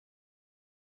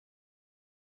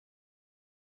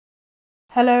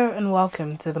Hello and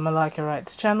welcome to the Malika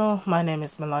Writes channel. My name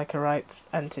is Malika Writes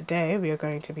and today we are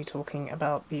going to be talking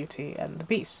about Beauty and the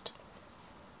Beast.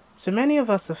 So many of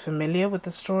us are familiar with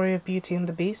the story of Beauty and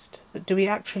the Beast, but do we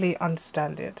actually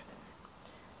understand it?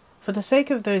 For the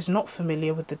sake of those not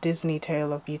familiar with the Disney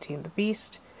tale of Beauty and the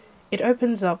Beast, it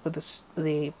opens up with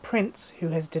the prince who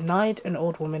has denied an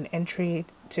old woman entry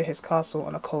to his castle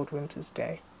on a cold winter's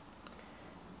day.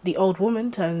 The old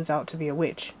woman turns out to be a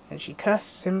witch and she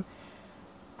curses him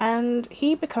and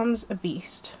he becomes a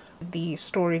beast. The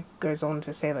story goes on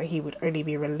to say that he would only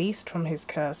be released from his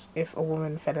curse if a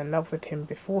woman fell in love with him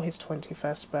before his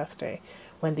 21st birthday,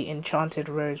 when the enchanted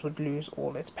rose would lose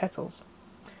all its petals.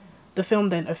 The film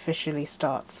then officially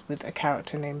starts with a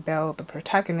character named Belle, the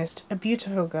protagonist, a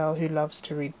beautiful girl who loves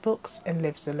to read books and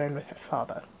lives alone with her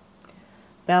father.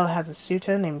 Belle has a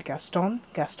suitor named Gaston.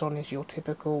 Gaston is your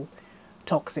typical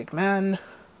toxic man,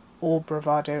 all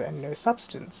bravado and no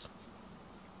substance.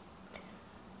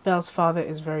 Belle's father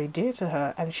is very dear to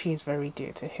her and she is very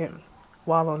dear to him.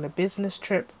 While on a business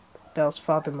trip, Belle's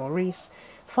father Maurice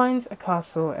finds a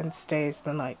castle and stays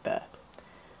the night there.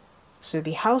 So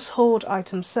the household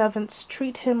item servants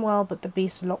treat him well, but the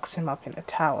beast locks him up in a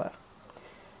tower.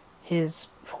 His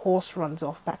horse runs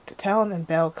off back to town and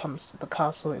Belle comes to the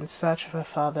castle in search of her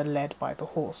father, led by the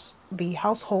horse. The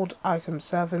household item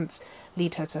servants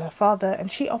lead her to her father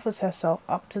and she offers herself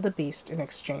up to the beast in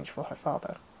exchange for her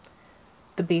father.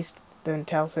 The beast then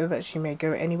tells her that she may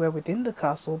go anywhere within the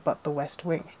castle but the west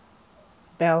wing.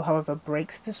 Belle, however,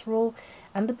 breaks this rule,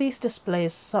 and the beast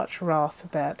displays such wrath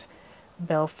that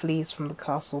Belle flees from the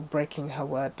castle, breaking her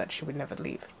word that she would never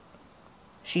leave.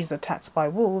 She's attacked by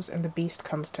wolves and the beast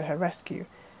comes to her rescue,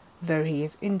 though he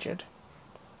is injured.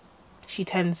 She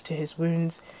tends to his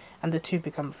wounds and the two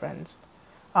become friends.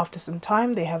 After some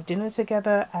time they have dinner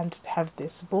together and have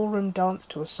this ballroom dance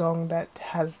to a song that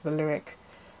has the lyric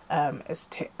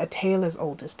a tale as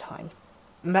old as time,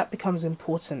 and that becomes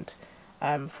important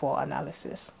for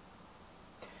analysis.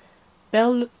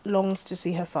 Belle longs to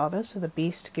see her father, so the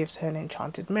beast gives her an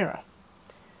enchanted mirror,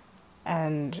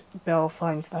 and Belle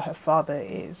finds that her father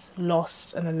is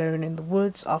lost and alone in the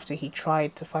woods after he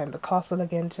tried to find the castle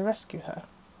again to rescue her.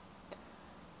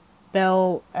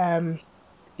 Belle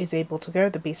is able to go.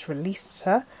 The beast releases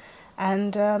her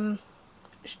and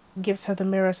gives her the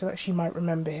mirror so that she might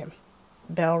remember him.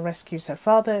 Belle rescues her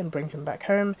father and brings him back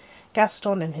home.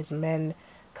 Gaston and his men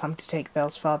come to take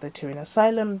Belle's father to an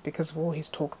asylum because of all his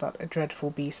talk about a dreadful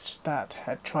beast that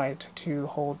had tried to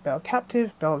hold Belle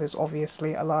captive. Belle is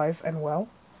obviously alive and well.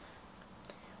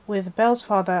 With Belle's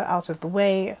father out of the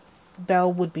way,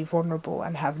 Belle would be vulnerable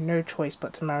and have no choice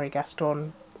but to marry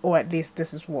Gaston, or at least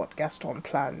this is what Gaston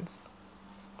plans.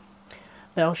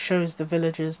 Belle shows the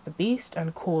villagers the beast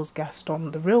and calls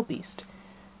Gaston the real beast.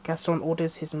 Gaston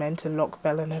orders his men to lock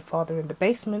Belle and her father in the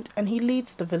basement, and he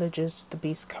leads the villagers to the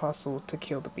beast's castle to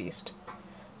kill the beast.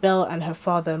 Belle and her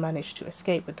father manage to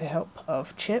escape with the help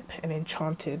of Chip, an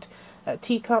enchanted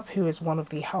teacup who is one of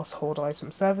the household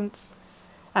item servants,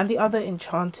 and the other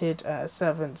enchanted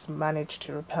servants manage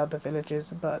to repel the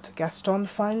villagers, but Gaston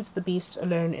finds the beast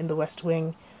alone in the west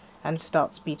wing and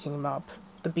starts beating him up.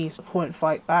 The beast won't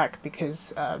fight back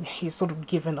because he's sort of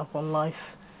given up on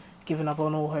life, given up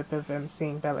on all hope of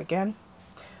seeing Belle again.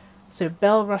 So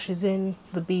Belle rushes in,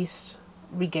 the beast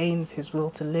regains his will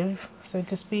to live, so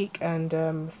to speak,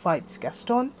 and fights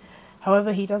Gaston.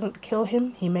 However, he doesn't kill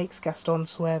him. He makes Gaston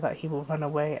swear that he will run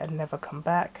away and never come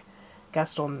back.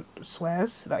 Gaston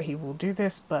swears that he will do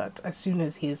this, but as soon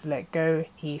as he is let go,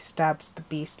 he stabs the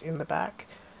beast in the back.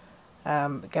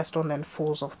 Gaston then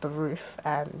falls off the roof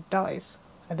and dies,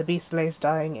 and the beast lays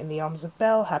dying in the arms of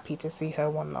Belle, happy to see her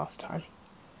one last time.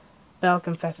 Belle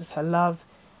confesses her love,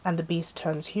 and the beast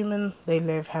turns human. They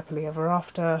live happily ever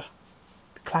after.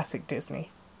 Classic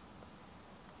Disney.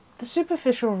 The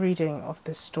superficial reading of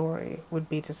this story would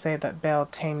be to say that Belle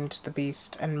tamed the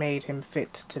beast and made him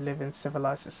fit to live in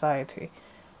civilized society,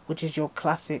 which is your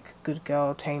classic good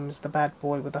girl tames the bad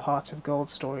boy with a heart of gold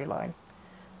storyline.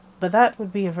 But that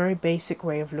would be a very basic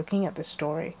way of looking at this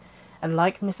story, and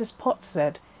like Mrs. Potts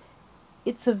said,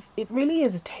 it really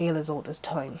is a tale as old as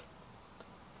time.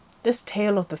 This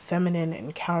tale of the feminine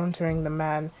encountering the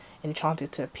man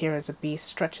enchanted to appear as a beast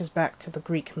stretches back to the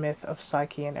Greek myth of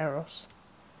Psyche and Eros.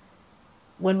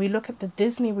 When we look at the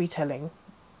Disney retelling,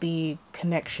 the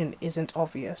connection isn't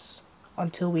obvious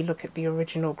until we look at the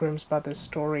original Grimm Brothers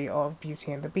story of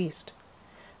Beauty and the Beast.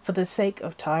 For the sake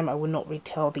of time, I will not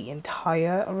retell the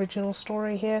entire original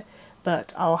story here,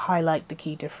 but I'll highlight the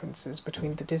key differences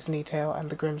between the Disney tale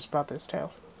and the Grimm Brothers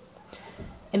tale.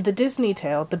 In the Disney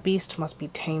tale, the beast must be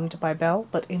tamed by Belle,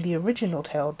 but in the original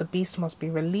tale, the beast must be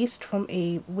released from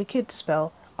a wicked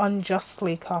spell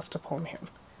unjustly cast upon him.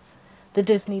 The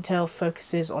Disney tale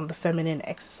focuses on the feminine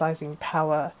exercising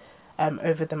power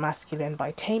over the masculine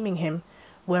by taming him,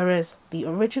 whereas the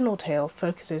original tale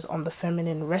focuses on the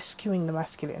feminine rescuing the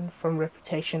masculine from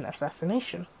reputation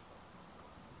assassination.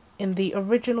 In the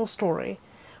original story,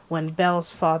 when Belle's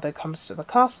father comes to the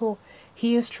castle,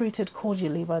 he is treated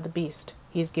cordially by the beast.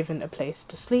 He is given a place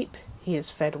to sleep, he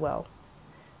is fed well.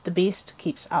 The beast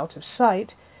keeps out of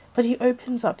sight, but he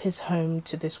opens up his home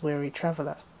to this weary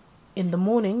traveller. In the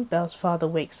morning, Belle's father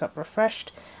wakes up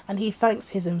refreshed, and he thanks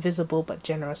his invisible but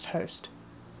generous host.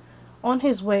 On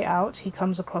his way out, he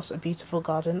comes across a beautiful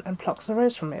garden and plucks a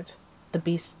rose from it. The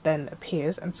beast then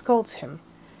appears and scolds him.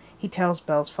 He tells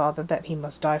Belle's father that he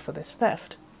must die for this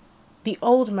theft. The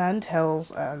old man tells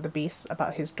the beast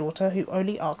about his daughter, who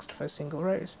only asked for a single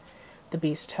rose. The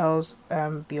beast tells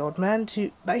the old man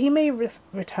that he may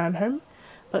return home,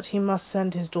 but he must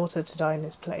send his daughter to die in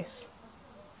his place.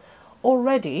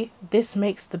 Already, this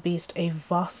makes the beast a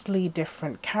vastly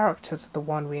different character to the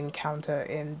one we encounter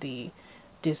in the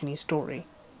Disney story.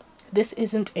 This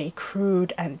isn't a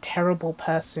crude and terrible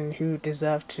person who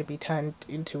deserved to be turned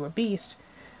into a beast,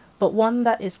 but one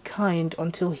that is kind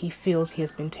until he feels he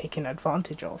has been taken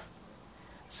advantage of.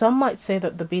 Some might say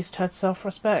that the beast had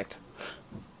self-respect.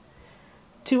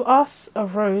 To us, a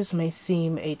rose may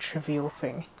seem a trivial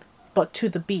thing, but to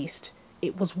the beast,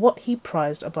 it was what he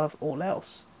prized above all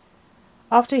else.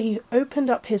 After he opened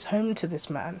up his home to this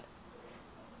man,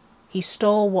 he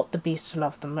stole what the beast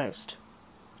loved the most.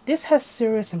 This has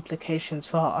serious implications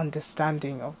for our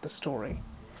understanding of the story.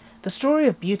 The story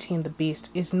of Beauty and the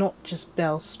Beast is not just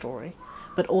Belle's story,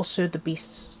 but also the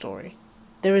Beast's story.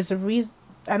 There's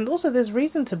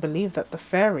reason to believe that the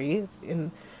fairy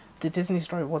in the Disney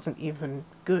story wasn't even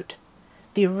good.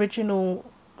 The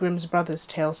original Grimm's Brothers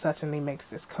tale certainly makes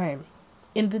this claim.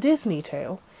 In the Disney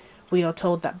tale, we are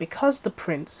told that because the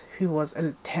prince, who was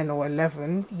 10 or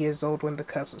 11 years old when the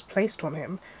curse was placed on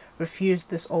him, refused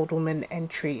this old woman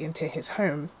entry into his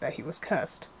home, that he was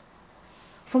cursed.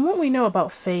 From what we know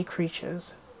about fae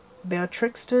creatures, they are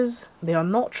tricksters, they are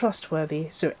not trustworthy,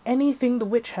 so anything the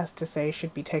witch has to say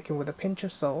should be taken with a pinch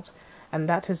of salt, and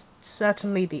that is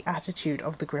certainly the attitude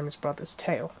of the Grimm's Brothers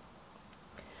tale.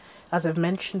 As I've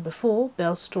mentioned before,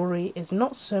 Belle's story is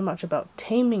not so much about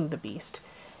taming the beast,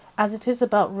 as it is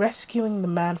about rescuing the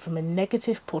man from a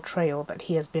negative portrayal that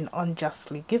he has been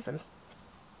unjustly given.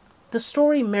 The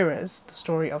story mirrors the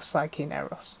story of Psyche and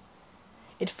Eros.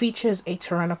 It features a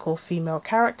tyrannical female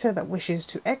character that wishes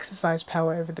to exercise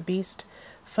power over the beast,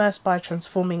 first by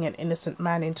transforming an innocent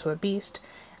man into a beast,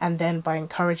 and then by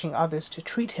encouraging others to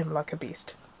treat him like a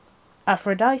beast.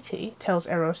 Aphrodite tells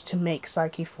Eros to make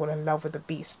Psyche fall in love with the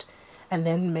beast, and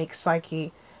then make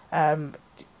Psyche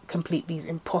complete these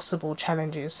impossible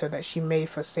challenges so that she may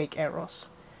forsake Eros,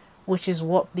 which is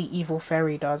what the evil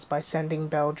fairy does by sending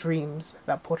Belle dreams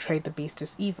that portray the beast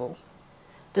as evil.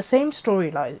 The same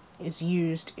storyline is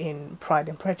used in Pride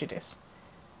and Prejudice.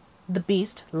 The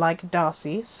beast, like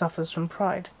Darcy, suffers from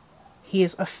pride. He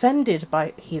is offended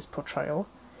by his portrayal,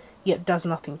 yet does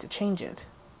nothing to change it.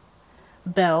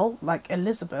 Belle, like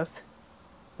Elizabeth,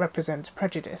 represents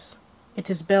prejudice. It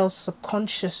is Belle's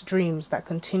subconscious dreams that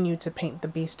continue to paint the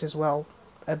beast as well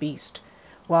a beast,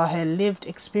 while her lived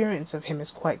experience of him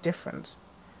is quite different.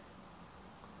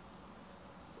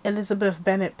 Elizabeth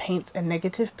Bennet paints a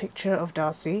negative picture of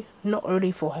Darcy, not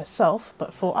only for herself,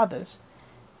 but for others,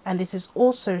 and it is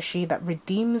also she that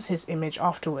redeems his image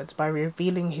afterwards by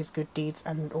revealing his good deeds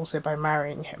and also by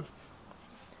marrying him.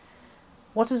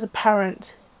 What is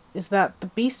apparent is that the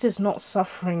beast is not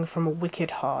suffering from a wicked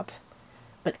heart,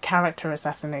 but character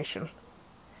assassination.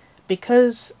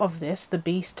 Because of this, the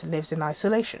beast lives in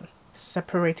isolation,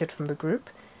 separated from the group.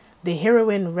 The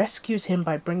heroine rescues him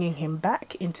by bringing him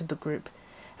back into the group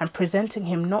and presenting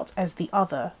him not as the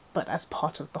other, but as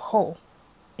part of the whole.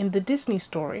 In the Disney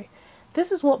story,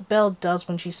 this is what Belle does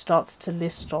when she starts to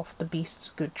list off the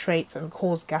beast's good traits and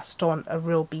calls Gaston a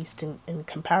real beast in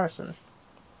comparison.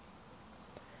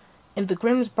 In the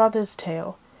Grimm's Brothers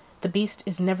tale, the beast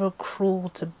is never cruel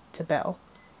to Belle,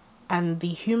 and the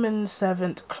human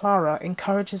servant Clara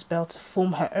encourages Belle to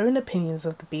form her own opinions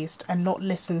of the beast and not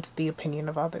listen to the opinion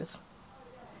of others.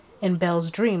 In Belle's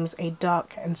dreams, a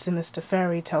dark and sinister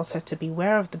fairy tells her to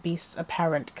beware of the beast's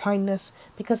apparent kindness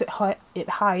because it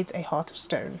hides a heart of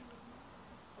stone.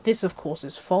 This, of course,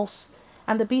 is false,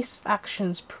 and the beast's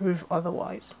actions prove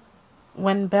otherwise.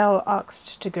 When Belle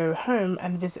asked to go home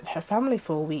and visit her family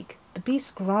for a week, the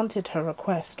beast granted her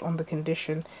request on the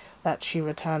condition that she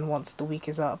return once the week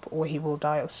is up, or he will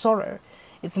die of sorrow.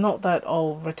 It's not that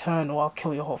I'll return or I'll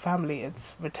kill your whole family.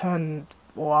 It's return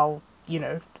or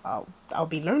I'll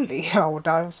be lonely. I will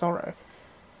die of sorrow.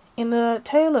 In the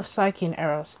tale of Psyche and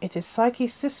Eros, it is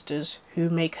Psyche's sisters who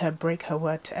make her break her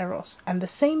word to Eros, and the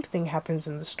same thing happens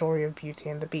in the story of Beauty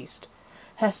and the Beast.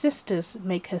 Her sisters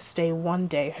make her stay one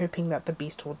day hoping that the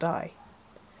beast will die.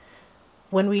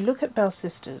 When we look at Belle's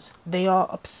sisters, they are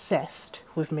obsessed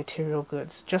with material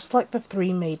goods, just like the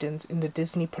three maidens in the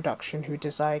Disney production who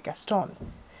desire Gaston.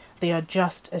 They are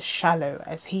just as shallow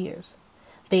as he is.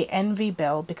 They envy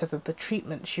Belle because of the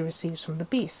treatment she receives from the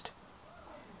beast.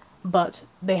 But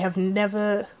they have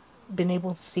never been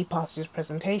able to see past his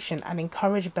presentation and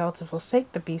encourage Belle to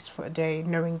forsake the beast for a day,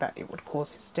 knowing that it would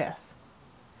cause his death.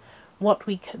 What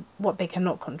they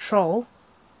cannot control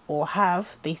or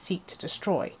have, they seek to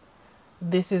destroy.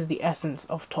 This is the essence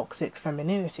of toxic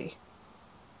femininity.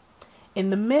 In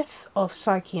the myth of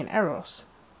Psyche and Eros,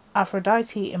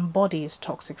 Aphrodite embodies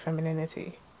toxic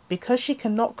femininity. Because she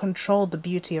cannot control the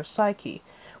beauty of Psyche,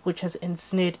 which has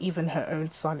ensnared even her own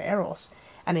son Eros,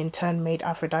 and in turn made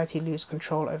Aphrodite lose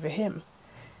control over him,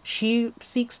 she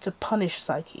seeks to punish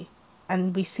Psyche.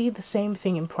 And we see the same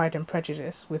thing in Pride and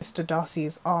Prejudice with Mr.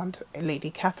 Darcy's aunt,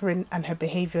 Lady Catherine, and her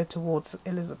behaviour towards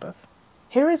Elizabeth.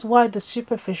 Here is why the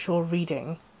superficial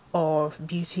reading of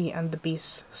Beauty and the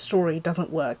Beast's story doesn't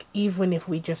work, even if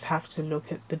we just have to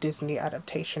look at the Disney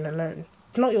adaptation alone.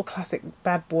 It's not your classic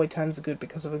bad boy turns good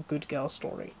because of a good girl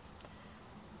story.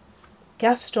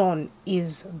 Gaston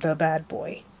is the bad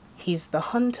boy. He's the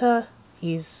hunter,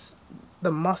 he's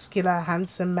the muscular,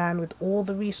 handsome man with all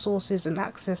the resources and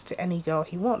access to any girl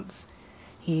he wants.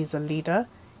 He's a leader,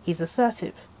 he's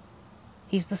assertive.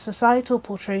 He's the societal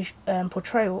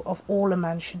portrayal of all a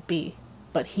man should be,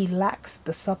 but he lacks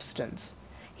the substance.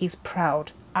 He's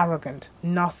proud, arrogant,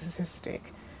 narcissistic,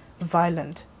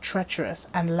 violent, treacherous,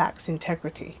 and lacks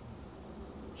integrity.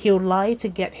 He'll lie to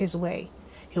get his way.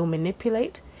 He'll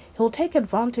manipulate. He'll take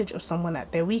advantage of someone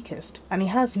at their weakest, and he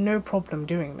has no problem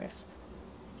doing this.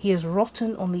 He is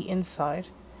rotten on the inside,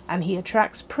 and he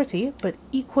attracts pretty but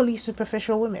equally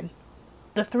superficial women.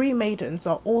 The three maidens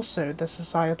are also the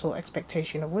societal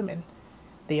expectation of women.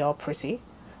 They are pretty,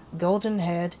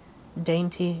 golden-haired,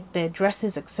 dainty, their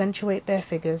dresses accentuate their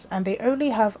figures, and they only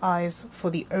have eyes for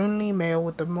the only male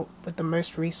with the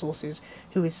most resources,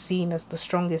 who is seen as the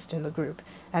strongest in the group,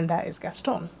 and that is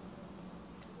Gaston.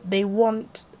 They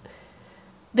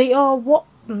are what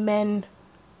men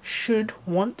should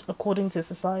want according to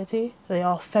society. They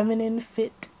are feminine,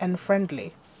 fit, and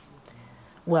friendly.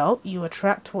 Well, you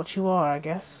attract what you are, I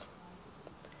guess.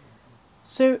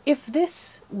 So if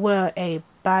this were a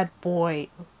bad boy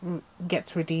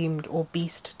gets redeemed or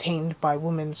beast tamed by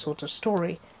woman sort of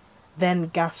story, then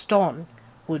Gaston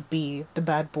would be the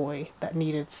bad boy that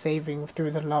needed saving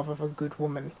through the love of a good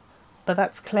woman. But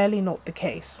that's clearly not the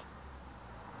case.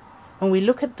 When we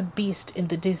look at the beast in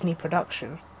the Disney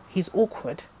production, he's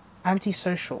awkward,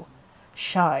 antisocial,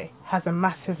 shy, has a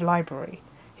massive library.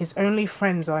 His only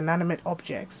friends are inanimate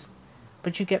objects.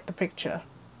 But you get the picture.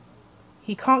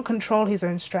 He can't control his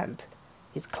own strength.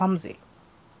 He's clumsy.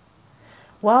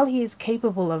 While he is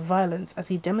capable of violence, as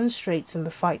he demonstrates in the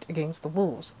fight against the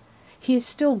wolves, he is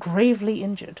still gravely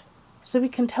injured, so we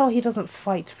can tell he doesn't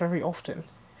fight very often,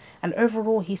 and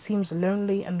overall he seems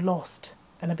lonely and lost,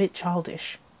 and a bit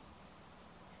childish.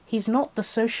 He's not the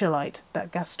socialite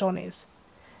that Gaston is,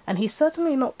 and he's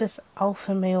certainly not this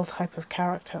alpha male type of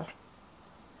character.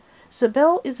 So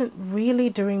Belle isn't really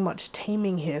doing much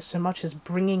taming here so much as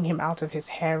bringing him out of his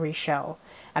hairy shell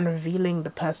and revealing the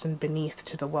person beneath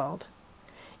to the world.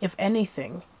 If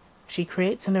anything, she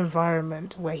creates an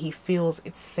environment where he feels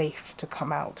it's safe to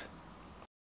come out.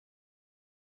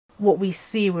 What we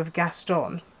see with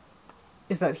Gaston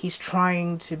is that he's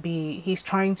trying to be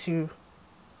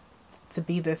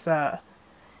this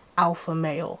alpha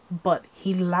male, but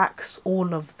he lacks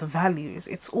all of the values.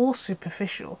 It's all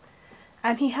superficial.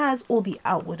 And he has all the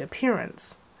outward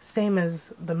appearance, same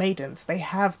as the maidens. They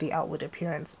have the outward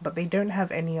appearance, but they don't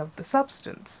have any of the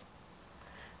substance.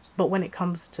 But when it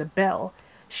comes to Belle,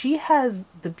 she has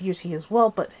the beauty as well,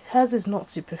 but hers is not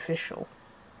superficial.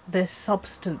 There's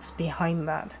substance behind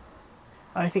that.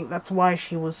 I think that's why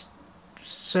she was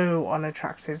so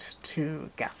unattracted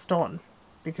to Gaston,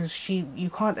 because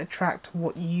you can't attract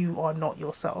what you are not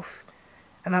yourself.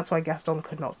 And that's why Gaston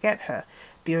could not get her.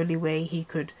 The only way he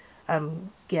could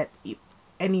get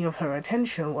any of her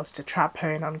attention was to trap her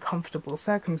in uncomfortable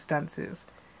circumstances,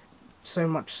 so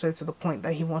much so to the point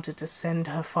that he wanted to send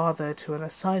her father to an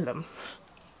asylum.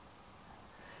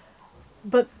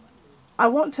 But I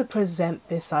want to present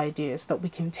this idea so that we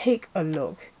can take a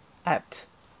look at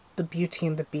the Beauty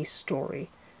and the Beast story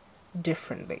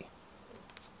differently.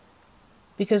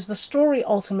 Because the story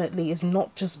ultimately is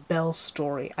not just Belle's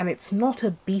story, and it's not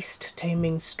a beast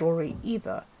taming story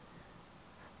either.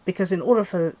 Because in order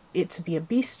for it to be a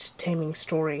beast taming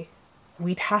story,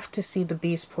 we'd have to see the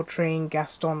beast portraying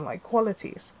Gaston-like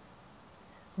qualities.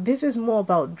 This is more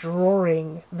about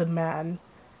drawing the man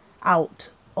out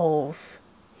of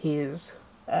his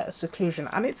seclusion.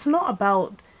 And it's not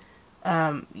about,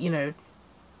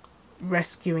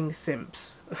 rescuing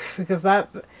simps, because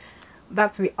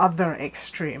that's the other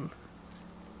extreme.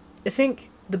 I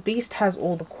think the beast has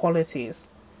all the qualities.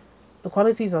 The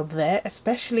qualities are there,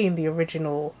 especially in the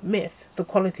original myth. The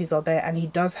qualities are there, and he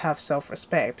does have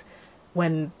self-respect.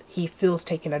 When he feels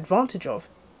taken advantage of,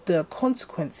 the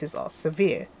consequences are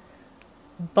severe.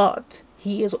 But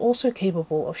he is also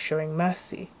capable of showing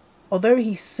mercy. Although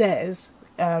he says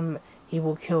he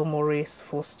will kill Maurice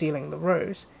for stealing the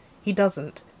rose, he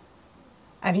doesn't.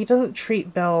 And he doesn't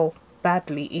treat Belle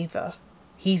badly either.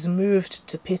 He's moved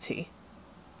to pity.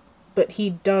 But he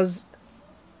does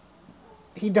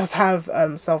have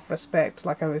self-respect,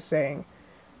 like I was saying.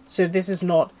 So this is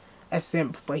not a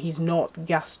simp, but he's not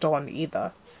Gaston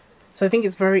either. So I think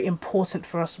it's very important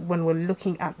for us when we're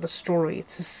looking at the story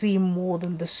to see more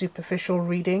than the superficial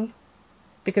reading.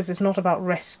 Because it's not about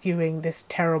rescuing this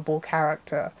terrible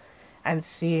character and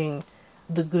seeing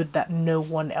the good that no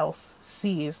one else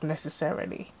sees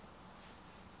necessarily.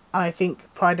 I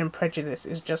think Pride and Prejudice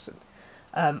is just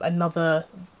another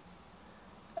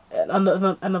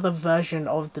version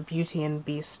of the Beauty and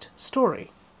Beast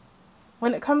story.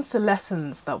 When it comes to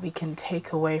lessons that we can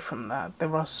take away from that,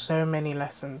 there are so many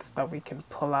lessons that we can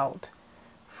pull out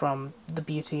from the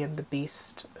Beauty and the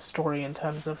Beast story in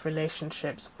terms of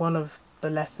relationships. One of the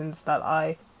lessons that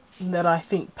I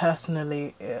think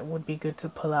personally would be good to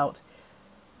pull out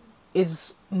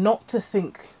is not to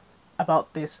think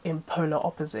about this in polar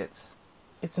opposites.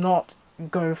 It's not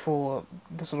go for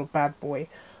the sort of bad boy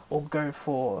or go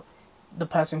for the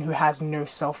person who has no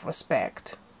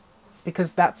self-respect,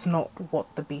 because that's not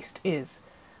what the beast is.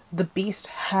 The beast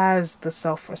has the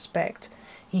self-respect.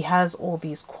 He has all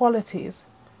these qualities,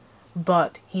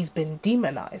 but he's been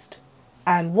demonized.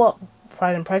 And what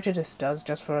Pride and Prejudice does,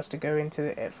 just for us to go into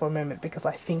it for a moment, because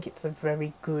I think it's a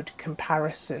very good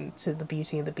comparison to the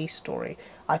Beauty and the Beast story.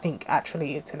 I think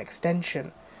actually it's an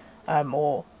extension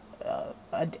or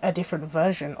a different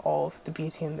version of the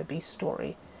Beauty and the Beast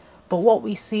story. But what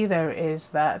we see there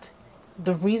is that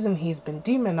the reason he's been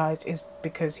demonized is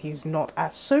because he's not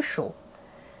as social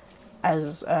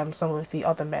as some of the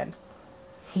other men.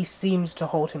 He seems to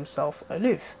hold himself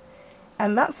aloof.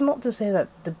 And that's not to say that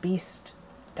the beast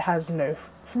has no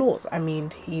flaws. I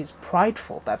mean, he's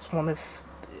prideful. That's one of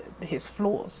his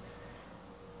flaws.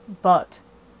 But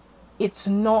it's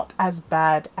not as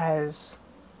bad as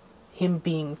him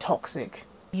being toxic.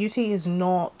 Beauty is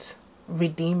not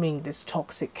redeeming this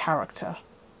toxic character.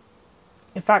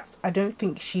 In fact, I don't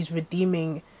think she's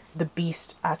redeeming the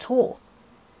beast at all.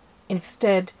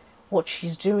 Instead, what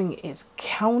she's doing is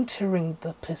countering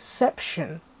the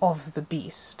perception of the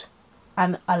beast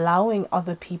and allowing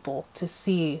other people to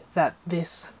see that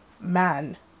this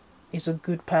man is a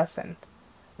good person,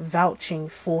 vouching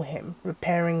for him,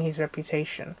 repairing his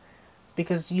reputation.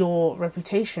 Because your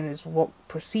reputation is what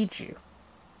precedes you.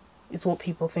 It's what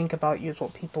people think about you, it's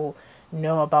what people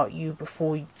know about you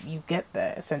before you get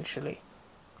there, essentially.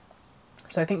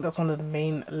 So I think that's one of the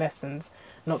main lessons,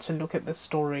 not to look at the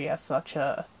story as such in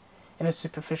a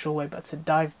superficial way, but to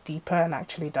dive deeper and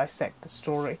actually dissect the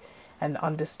story and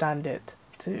understand it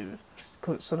to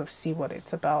sort of see what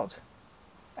it's about.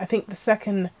 I think the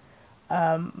second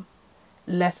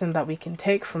lesson that we can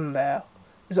take from there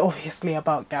is obviously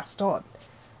about Gaston.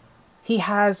 He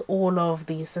has all of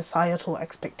the societal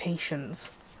expectations.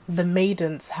 The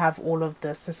maidens have all of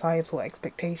the societal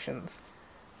expectations,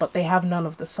 but they have none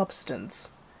of the substance.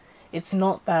 It's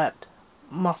not that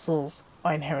muscles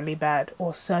are inherently bad or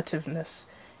assertiveness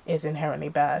is inherently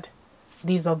bad.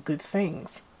 These are good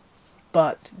things.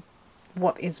 But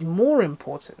what is more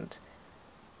important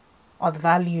are the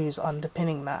values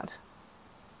underpinning that.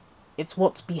 It's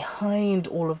what's behind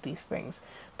all of these things.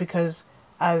 Because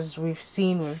as we've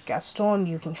seen with Gaston,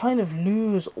 you can kind of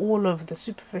lose all of the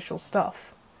superficial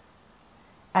stuff.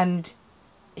 And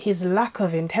his lack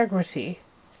of integrity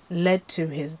led to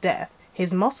his death.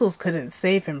 His muscles couldn't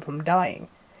save him from dying.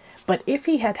 But if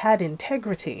he had had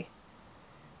integrity,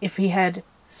 if he had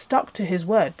stuck to his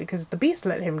word, because the beast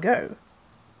let him go,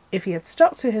 if he had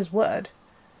stuck to his word,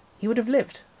 he would have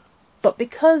lived. But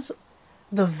because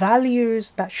the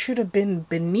values that should have been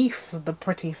beneath the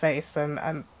pretty face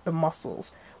and the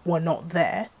muscles were not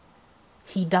there,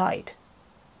 he died.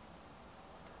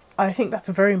 I think that's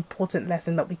a very important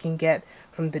lesson that we can get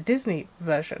from the Disney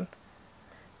version,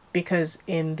 because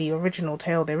in the original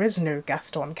tale there is no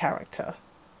Gaston character.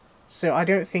 So I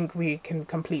don't think we can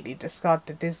completely discard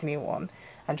the Disney one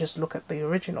and just look at the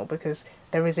original, because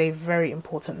there is a very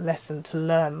important lesson to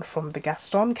learn from the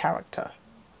Gaston character.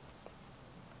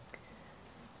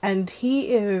 And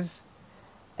he is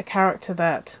a character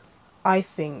that I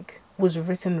think was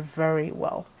written very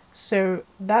well. So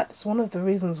that's one of the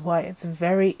reasons why it's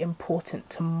very important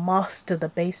to master the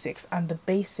basics, and the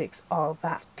basics are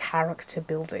that character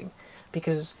building,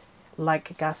 because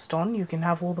like Gaston, you can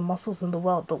have all the muscles in the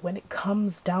world, but when it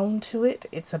comes down to it,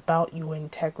 it's about your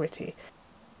integrity.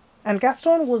 And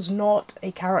Gaston was not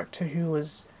a character who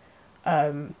was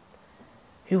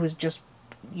just,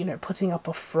 you know, putting up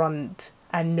a front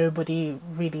and nobody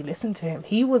really listened to him.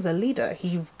 He was a leader.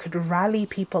 He could rally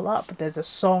people up. There's a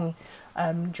song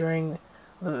during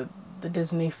the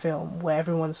Disney film where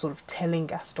everyone's sort of telling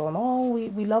Gaston, oh,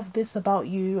 we love this about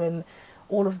you and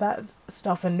all of that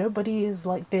stuff, and nobody is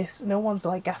like this, no one's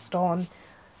like Gaston.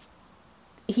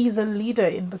 He's a leader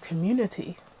in the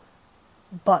community,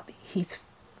 but he's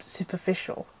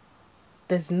superficial.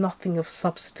 There's nothing of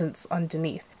substance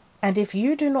underneath. And if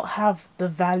you do not have the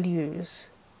values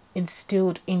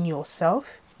instilled in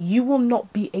yourself, you will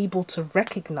not be able to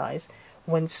recognize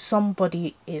when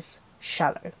somebody is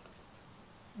shallow.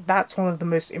 That's one of the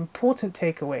most important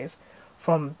takeaways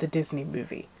from the Disney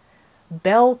movie.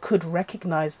 Belle could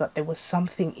recognize that there was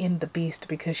something in the beast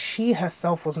because she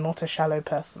herself was not a shallow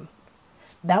person.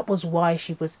 That was why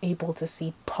she was able to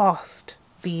see past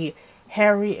the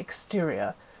hairy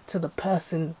exterior to the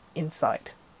person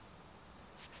inside.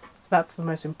 So that's the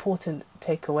most important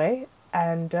takeaway,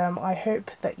 and I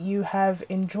hope that you have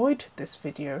enjoyed this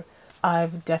video.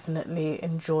 I've definitely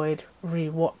enjoyed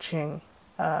rewatching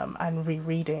and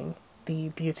rereading the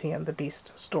Beauty and the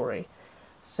Beast story.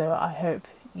 So I hope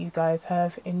you guys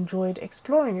have enjoyed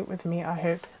exploring it with me. I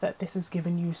hope that this has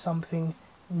given you something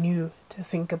new to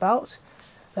think about.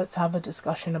 Let's have a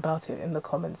discussion about it in the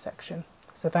comment section.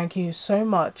 So thank you so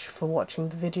much for watching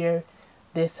the video.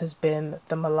 This has been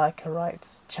the Malika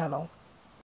Writes channel.